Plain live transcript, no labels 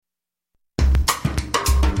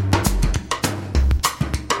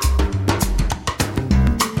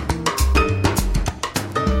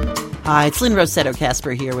Hi, it's Lynn Rossetto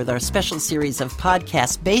Kasper here with our special series of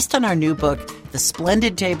podcasts based on our new book, The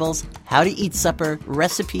Splendid Tables, How to Eat Supper,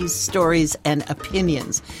 Recipes, Stories, and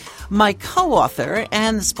Opinions. My co-author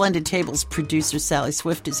and The Splendid Tables producer, Sally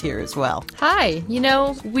Swift, is here as well. Hi.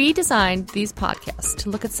 We designed these podcasts to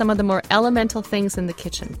look at some of the more elemental things in the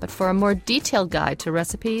kitchen. But for a more detailed guide to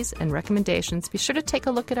recipes and recommendations, be sure to take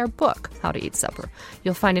a look at our book, How to Eat Supper.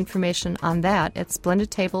 You'll find information on that at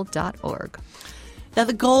splendidtable.org. Now,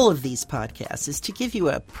 the goal of these podcasts is to give you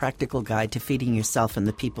a practical guide to feeding yourself and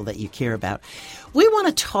the people that you care about. We want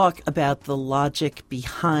to talk about the logic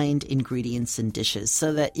behind ingredients and dishes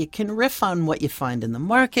so that you can riff on what you find in the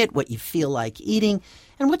market, what you feel like eating,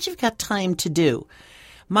 and what you've got time to do.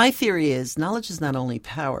 My theory is knowledge is not only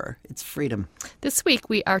power, it's freedom. This week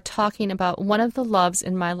we are talking about one of the loves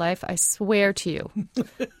in my life, I swear to you.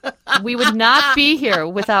 We would not be here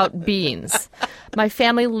without beans. My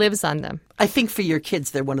family lives on them. I think for your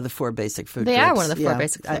kids, they're one of the four basic food groups. They are one of the four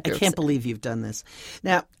basic food groups. I can't believe you've done this.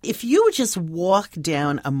 Now, if you just walk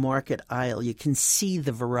down a market aisle, you can see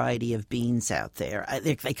the variety of beans out there.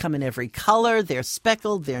 They come in every color. They're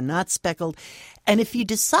speckled. They're not speckled. And if you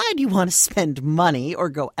decide you want to spend money or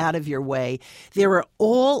go out of your way, there are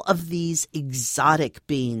all of these exotic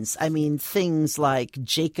beans. I mean, things like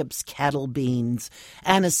Jacob's cattle beans,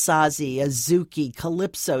 Anasazi, Azuki,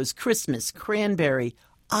 Calypso's, Christmas, cranberry,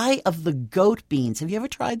 Eye of the Goat beans. Have you ever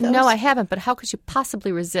tried those? No, I haven't, but how could you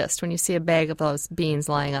possibly resist when you see a bag of those beans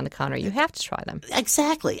lying on the counter? You have to try them.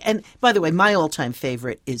 Exactly. And by the way, my all-time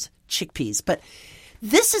favorite is chickpeas, but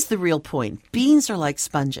this is the real point. Beans are like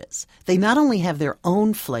sponges. They not only have their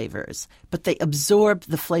own flavors, but they absorb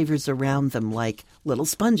the flavors around them like little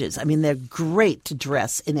sponges. I mean, they're great to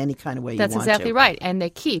dress in any kind of way you want to. That's exactly right. And they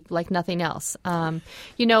keep like nothing else.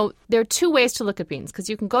 There are two ways to look at beans because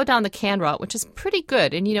you can go down the canned route, which is pretty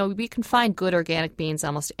good. And, we can find good organic beans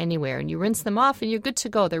almost anywhere. And you rinse them off and you're good to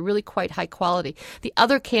go. They're really quite high quality. The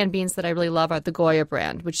other canned beans that I really love are the Goya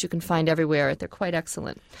brand, which you can find everywhere. They're quite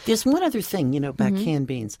excellent. There's one other thing, about canned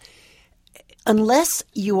beans. Unless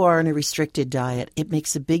you are on a restricted diet, it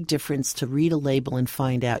makes a big difference to read a label and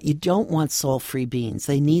find out. You don't want salt-free beans.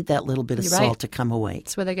 They need that little bit of salt to come away.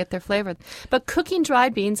 That's where they get their flavor. But cooking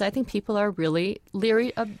dried beans, I think people are really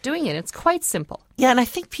leery of doing it. It's quite simple. Yeah, and I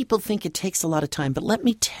think people think it takes a lot of time. But let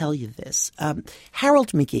me tell you this.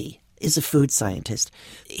 Harold McGee is a food scientist.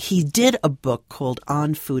 He did a book called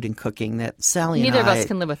On Food and Cooking that Sally Neither and I... of us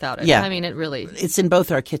can live without it. Yeah. I mean, it's in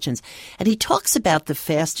both our kitchens. And he talks about the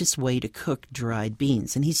fastest way to cook dried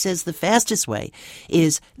beans. And he says the fastest way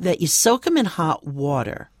is that you soak them in hot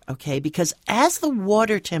water, okay? Because as the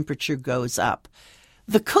water temperature goes up,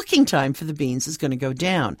 the cooking time for the beans is going to go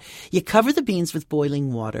down. You cover the beans with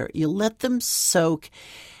boiling water. You let them soak.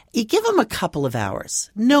 You give them a couple of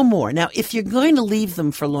hours, no more. Now, if you're going to leave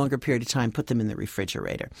them for a longer period of time, put them in the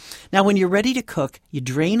refrigerator. Now, when you're ready to cook, you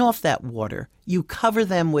drain off that water. You cover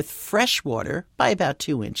them with fresh water by about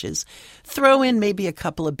 2 inches. Throw in maybe a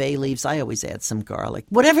couple of bay leaves. I always add some garlic.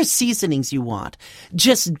 Whatever seasonings you want.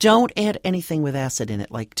 Just don't add anything with acid in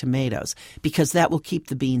it, like tomatoes, because that will keep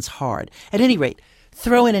the beans hard. At any rate,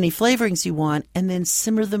 throw in any flavorings you want, and then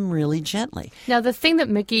simmer them really gently. Now, the thing that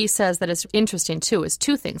McGee says that is interesting, too, is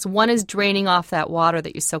two things. One is draining off that water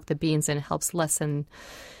that you soak the beans in helps lessen,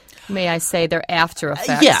 may I say, their after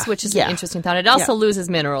effects, which is an interesting thought. It also loses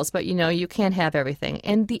minerals, but, you can't have everything.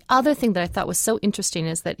 And the other thing that I thought was so interesting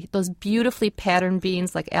is that those beautifully patterned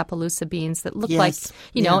beans, like Appaloosa beans, that look like,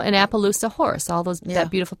 an Appaloosa horse, all those that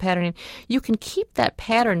beautiful patterning, you can keep that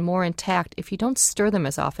pattern more intact if you don't stir them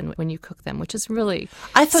as often when you cook them, which is really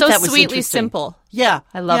so that was sweetly simple. Yeah.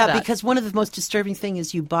 I love that. Yeah, because one of the most disturbing things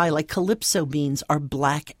is you buy, like Calypso beans are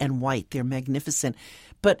black and white. They're magnificent.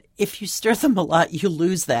 But if you stir them a lot, you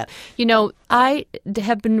lose that. I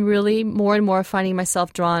have been really more and more finding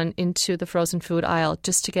myself drawn into the frozen food aisle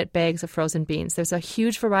just to get bags of frozen beans. There's a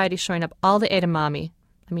huge variety showing up. All the edamame.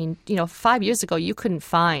 I mean, 5 years ago, you couldn't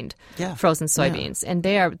find frozen soybeans, and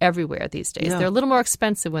they are everywhere these days. They're a little more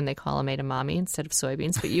expensive when they call them edamame instead of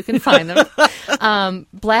soybeans, but you can find them.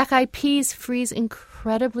 Black-eyed peas freeze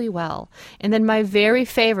incredibly well. And then my very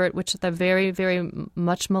favorite, which is the very, very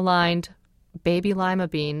much maligned baby lima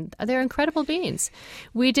bean. They're incredible beans.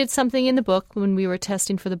 We did something in the book when we were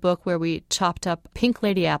testing for the book where we chopped up pink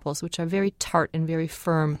lady apples, which are very tart and very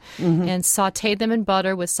firm, and sauteed them in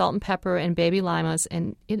butter with salt and pepper and baby limas,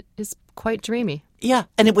 and it is quite dreamy. Yeah,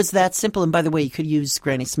 and it was that simple. And by the way, you could use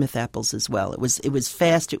Granny Smith apples as well. It was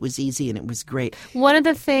fast, it was easy, and it was great. One of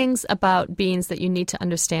the things about beans that you need to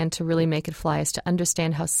understand to really make it fly is to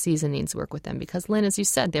understand how seasonings work with them. Because, Lynn, as you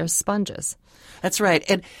said, they're sponges. That's right.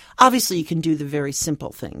 And obviously you can do the very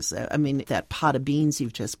simple things. I mean, that pot of beans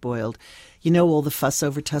you've just boiled, you know all the fuss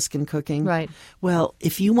over Tuscan cooking? Right. Well,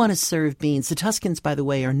 if you want to serve beans, the Tuscans, by the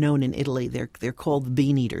way, are known in Italy. They're called the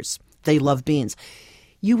bean eaters. They love beans.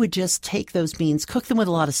 You would just take those beans, cook them with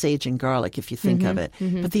a lot of sage and garlic if you think of it.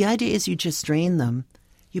 Mm-hmm. But the idea is you just drain them.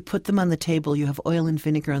 You put them on the table. You have oil and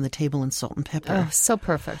vinegar on the table and salt and pepper. Oh, so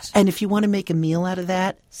perfect. And if you want to make a meal out of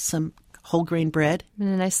that, some whole grain bread. And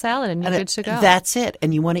a nice salad, and you're good to go. That's it.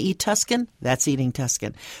 And you want to eat Tuscan? That's eating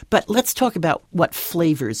Tuscan. But let's talk about what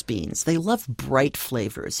flavors beans. They love bright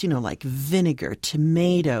flavors, like vinegar,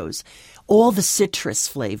 tomatoes, all the citrus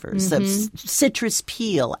flavors, the citrus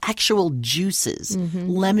peel, actual juices,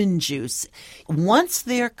 lemon juice. Once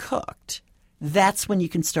they're cooked, that's when you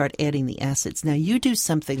can start adding the acids. Now, you do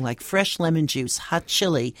something like fresh lemon juice, hot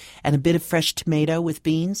chili, and a bit of fresh tomato with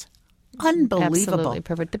beans. Unbelievable. Absolutely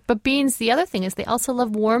perfect. But beans, the other thing is they also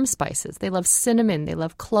love warm spices. They love cinnamon. They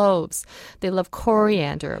love cloves. They love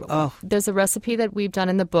coriander. Oh. There's a recipe that we've done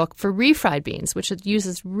in the book for refried beans, which it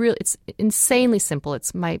uses it's insanely simple.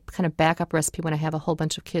 It's my kind of backup recipe when I have a whole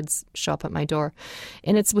bunch of kids show up at my door.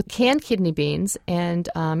 And it's with canned kidney beans, and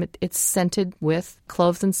it's scented with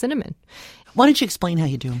cloves and cinnamon. Why don't you explain how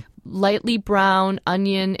you do them? Lightly brown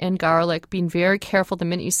onion and garlic, being very careful. The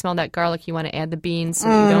minute you smell that garlic, you want to add the beans so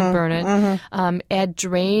that you don't burn it. Add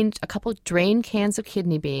a couple drained cans of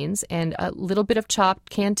kidney beans and a little bit of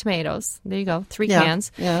chopped canned tomatoes. There you go, 3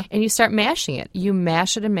 cans. Yeah. And you start mashing it. You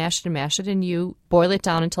mash it and mash it and mash it, and you boil it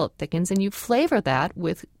down until it thickens, and you flavor that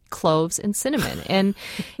with cloves and cinnamon and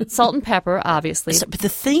salt and pepper, obviously. But the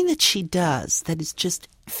thing that she does that is just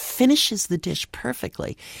finishes the dish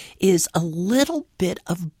perfectly is a little bit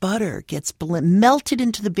of butter gets melted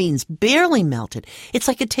into the beans, barely melted. It's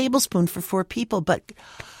like a tablespoon for 4 people, but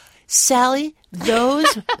Sally,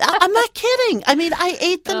 those, I'm not kidding. I mean, I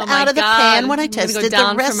ate them out of the pan when I tested go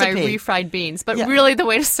down the recipe. For my refried beans. But really the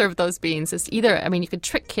way to serve those beans is you could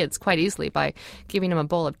trick kids quite easily by giving them a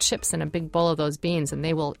bowl of chips and a big bowl of those beans, and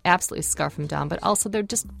they will absolutely scarf them down. But also they're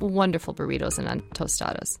just wonderful burritos and on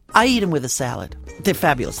tostadas. I eat them with a salad. They're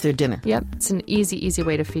fabulous. They're dinner. Yep. It's an easy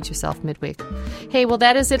way to feed yourself midweek. Hey, well,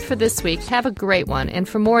 that is it for this week. Have a great one. And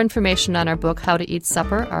for more information on our book, How to Eat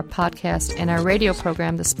Supper, our podcast, and our radio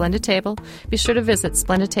program, The Splendid Table, be sure to visit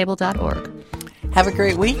splendidtable.org. Have a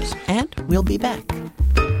great week, and we'll be back.